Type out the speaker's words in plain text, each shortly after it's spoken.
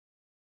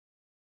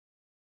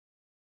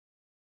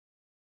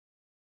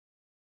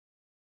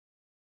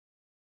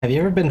Have you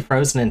ever been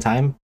frozen in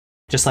time,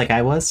 just like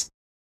I was?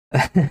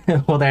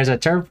 Well, there's a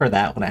term for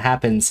that when it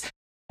happens,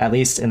 at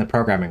least in the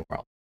programming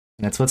world.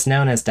 And it's what's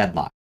known as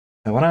deadlock.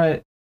 I want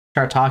to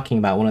start talking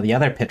about one of the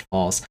other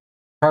pitfalls of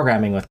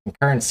programming with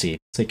concurrency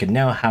so you can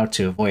know how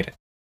to avoid it.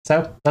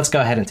 So let's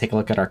go ahead and take a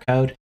look at our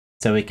code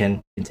so we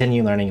can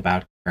continue learning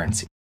about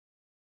concurrency.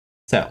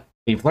 So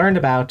we've learned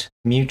about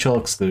mutual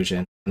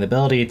exclusion and the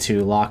ability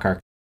to lock our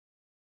code.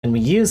 And we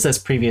used this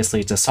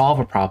previously to solve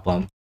a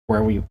problem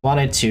where we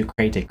wanted to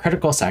create a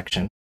critical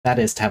section, that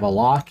is to have a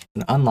lock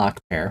and unlock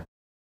pair,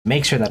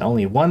 make sure that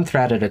only one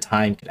thread at a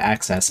time could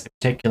access a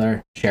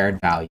particular shared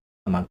value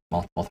among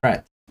multiple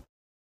threads.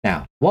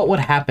 Now, what would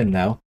happen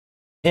though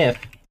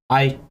if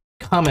I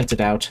commented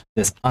out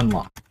this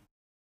unlock?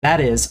 That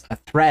is, a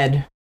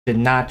thread did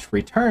not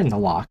return the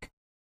lock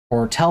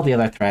or tell the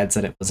other threads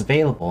that it was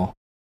available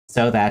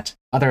so that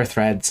other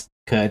threads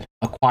could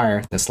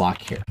acquire this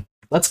lock here.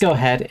 Let's go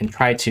ahead and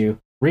try to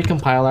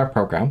recompile our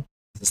program.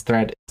 This is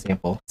thread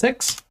example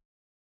 6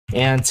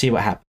 and see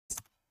what happens.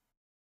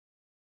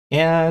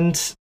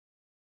 And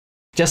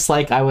just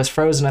like I was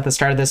frozen at the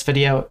start of this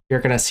video, you're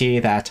going to see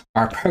that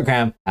our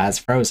program has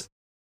frozen.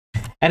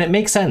 And it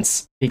makes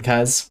sense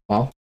because,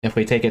 well, if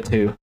we take it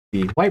to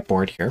the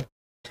whiteboard here,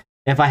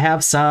 if I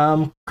have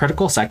some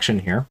critical section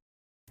here,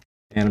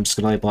 and I'm just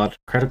going to label it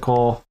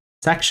critical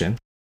section,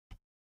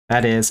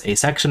 that is a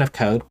section of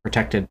code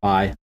protected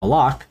by a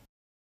lock,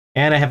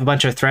 and I have a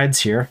bunch of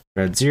threads here,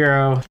 thread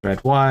 0,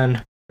 thread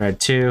 1, thread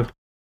 2,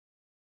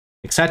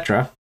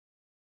 etc.,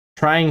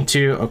 trying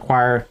to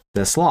acquire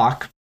this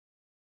lock.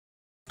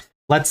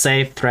 Let's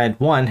say thread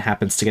 1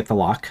 happens to get the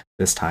lock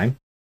this time,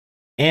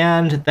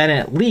 and then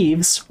it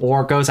leaves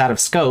or goes out of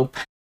scope,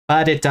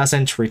 but it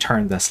doesn't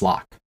return this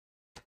lock.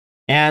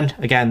 And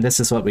again, this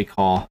is what we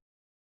call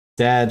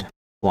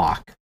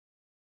deadlock.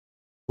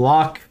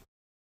 Lock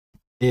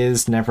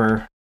is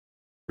never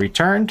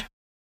returned.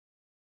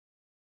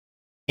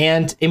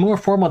 And a more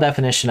formal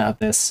definition of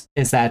this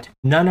is that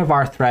none of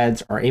our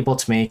threads are able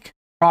to make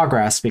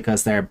progress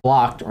because they're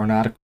blocked or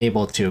not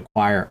able to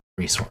acquire a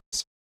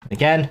resource.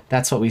 Again,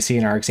 that's what we see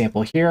in our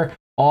example here.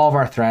 All of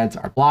our threads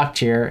are blocked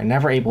here and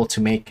never able to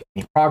make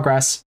any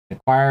progress,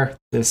 acquire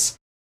this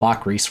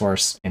block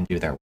resource, and do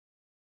their work.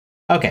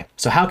 Okay,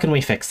 so how can we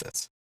fix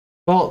this?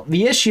 Well,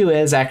 the issue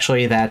is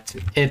actually that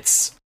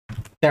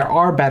there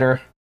are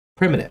better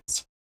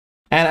primitives.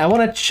 And I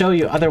want to show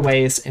you other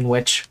ways in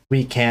which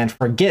we can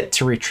forget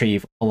to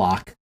retrieve a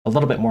lock a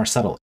little bit more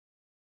subtly.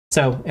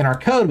 So in our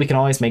code, we can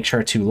always make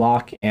sure to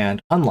lock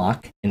and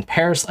unlock in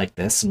pairs like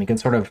this, and we can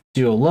sort of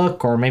do a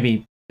look or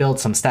maybe build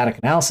some static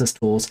analysis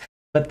tools,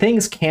 but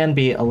things can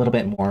be a little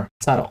bit more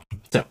subtle.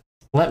 So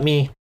let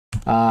me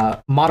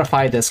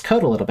modify this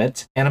code a little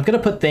bit, and I'm going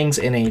to put things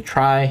in a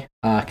try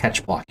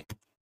catch block.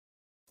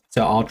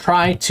 So I'll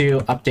try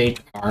to update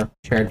our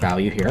shared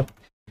value here.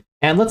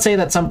 And let's say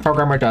that some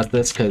programmer does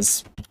this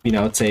because, you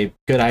know, it's a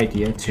good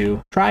idea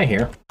to try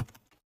here.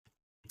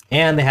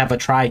 And they have a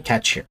try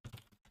catch here.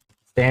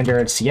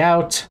 Standard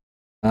cout,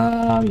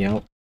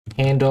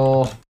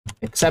 handle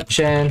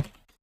exception,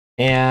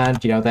 and,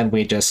 then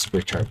we just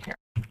return here.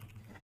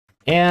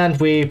 And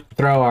we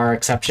throw our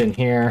exception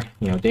here,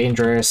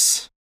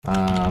 dangerous,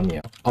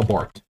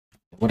 abort,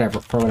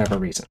 for whatever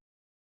reason.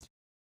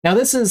 Now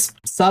this is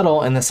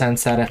subtle in the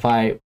sense that if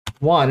I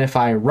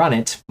run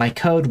it, my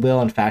code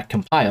will in fact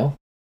compile.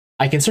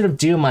 I can sort of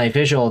do my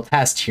visual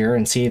test here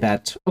and see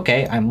that,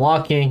 okay, I'm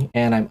locking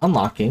and I'm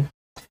unlocking.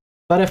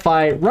 But if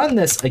I run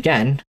this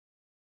again,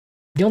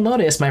 you'll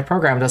notice my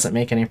program doesn't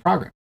make any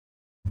progress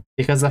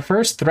because the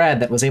first thread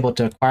that was able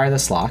to acquire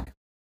this lock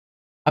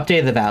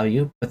updated the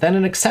value, but then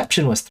an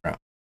exception was thrown.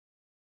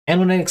 And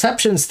when an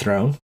exception is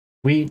thrown,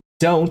 we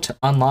don't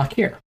unlock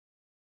here.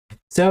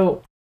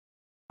 So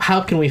how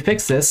can we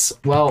fix this?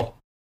 Well,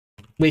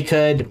 we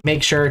could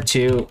make sure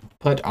to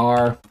put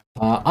our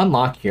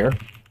unlock here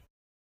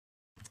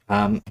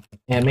and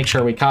make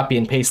sure we copy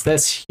and paste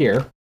this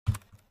here.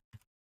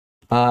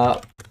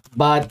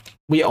 But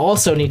we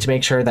also need to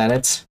make sure that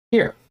it's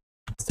here.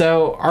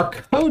 So our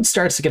code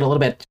starts to get a little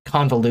bit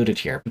convoluted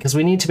here because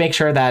we need to make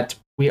sure that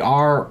we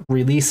are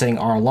releasing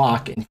our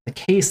lock in the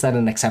case that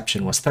an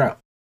exception was thrown.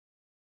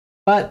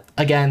 But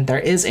again, there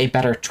is a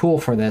better tool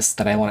for this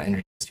that I want to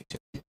introduce you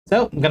to.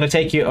 So I'm going to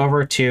take you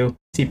over to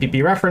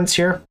CPP reference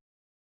here.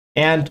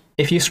 And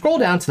if you scroll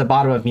down to the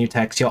bottom of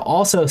mutex, you'll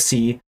also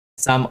see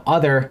some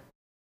other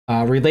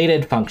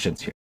related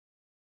functions here.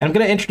 And I'm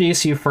going to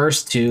introduce you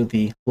first to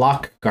the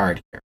lock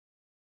guard here.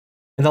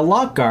 And the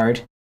lock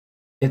guard,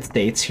 it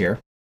states here,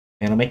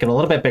 and I'll make it a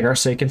little bit bigger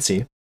so you can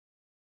see,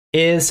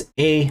 is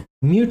a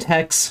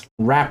mutex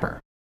wrapper.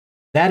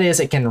 That is,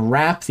 it can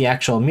wrap the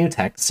actual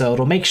mutex, so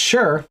it'll make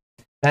sure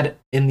that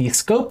in the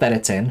scope that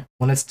it's in,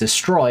 when it's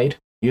destroyed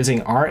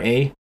using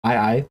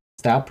RAII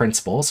style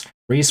principles,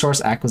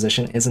 resource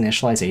acquisition is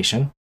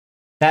initialization,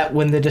 that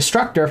when the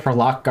destructor for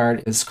lock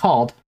guard is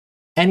called,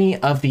 any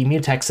of the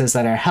mutexes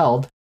that are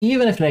held,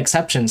 even if an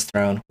exception is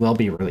thrown, will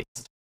be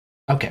released.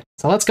 Okay,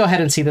 so let's go ahead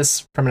and see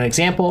this from an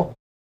example,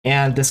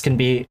 and this can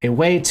be a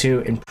way to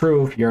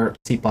improve your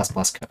C++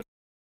 code.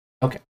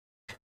 Okay,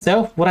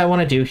 so what I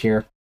want to do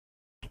here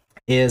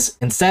is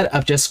instead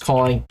of just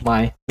calling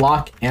my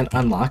lock and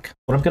unlock,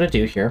 what I'm going to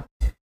do here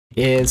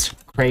is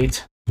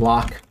create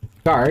lock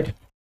guard.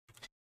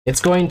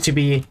 It's going to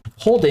be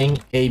holding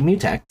a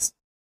mutex.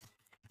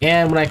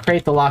 And when I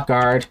create the lock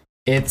guard,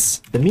 it's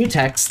the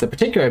mutex, the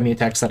particular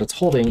mutex that it's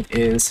holding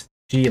is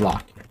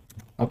glock.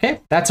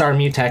 Okay, that's our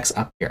mutex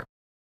up here.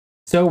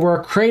 So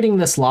we're creating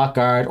this lock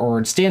guard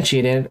or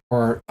instantiated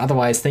or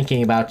otherwise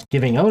thinking about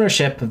giving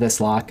ownership of this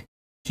lock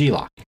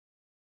glock.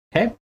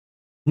 Okay,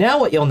 now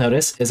what you'll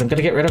notice is I'm going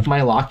to get rid of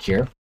my lock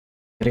here.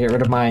 I'm going to get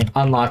rid of my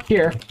unlock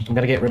here. I'm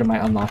going to get rid of my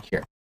unlock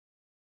here.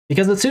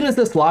 Because as soon as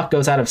this lock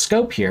goes out of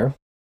scope here,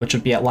 which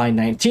would be at line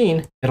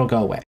 19, it'll go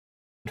away.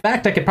 In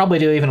fact, I could probably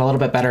do even a little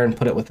bit better and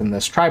put it within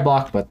this try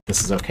block, but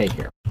this is okay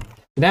here. So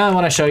now I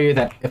want to show you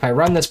that if I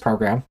run this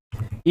program,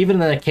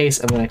 even in the case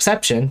of an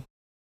exception,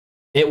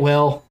 it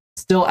will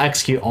still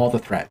execute all the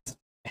threads.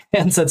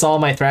 And since all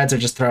my threads are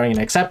just throwing an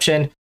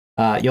exception,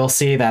 you'll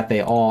see that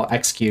they all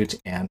execute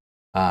and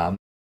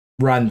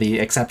run the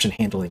exception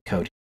handling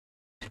code.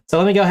 So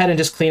let me go ahead and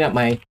just clean up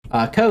my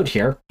code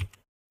here.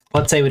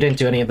 Let's say we didn't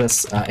do any of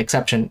this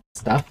exception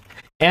stuff.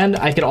 And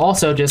I could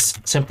also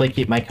just simply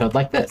keep my code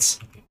like this.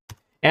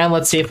 And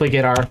let's see if we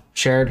get our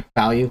shared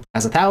value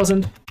as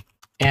 1,000,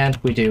 and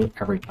we do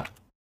every time.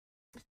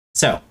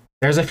 So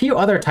there's a few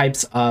other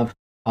types of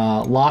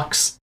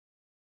locks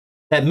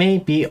that may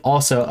be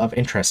also of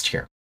interest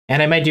here.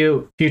 And I might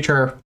do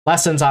future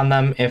lessons on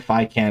them if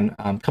I can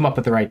come up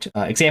with the right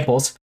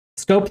examples.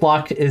 Scope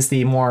lock is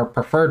the more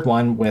preferred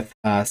one with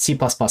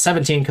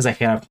C++17 because I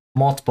can have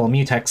multiple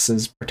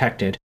mutexes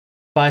protected.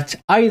 But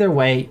either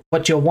way,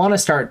 what you'll want to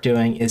start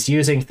doing is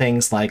using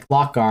things like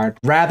lock guard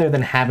rather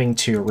than having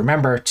to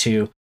remember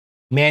to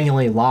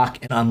manually lock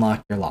and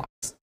unlock your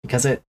locks,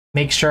 because it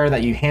makes sure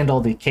that you handle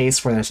the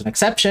case where there's an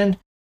exception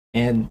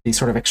and the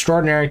sort of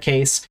extraordinary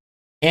case,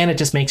 and it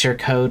just makes your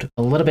code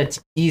a little bit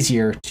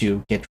easier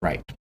to get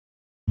right.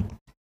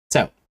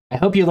 So I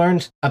hope you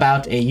learned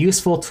about a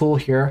useful tool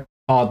here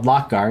called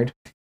lock guard.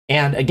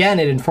 And again,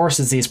 it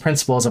enforces these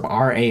principles of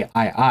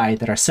RAII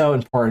that are so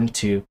important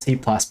to C++.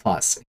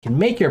 It can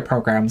make your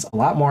programs a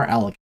lot more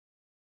elegant.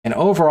 And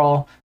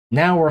overall,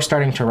 now we're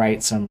starting to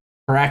write some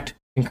correct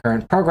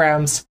concurrent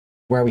programs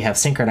where we have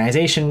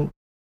synchronization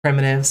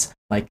primitives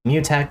like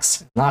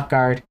mutex, lock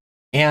guard,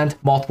 and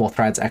multiple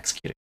threads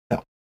executed.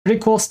 So pretty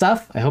cool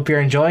stuff. I hope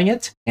you're enjoying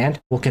it,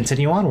 and we'll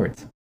continue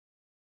onwards.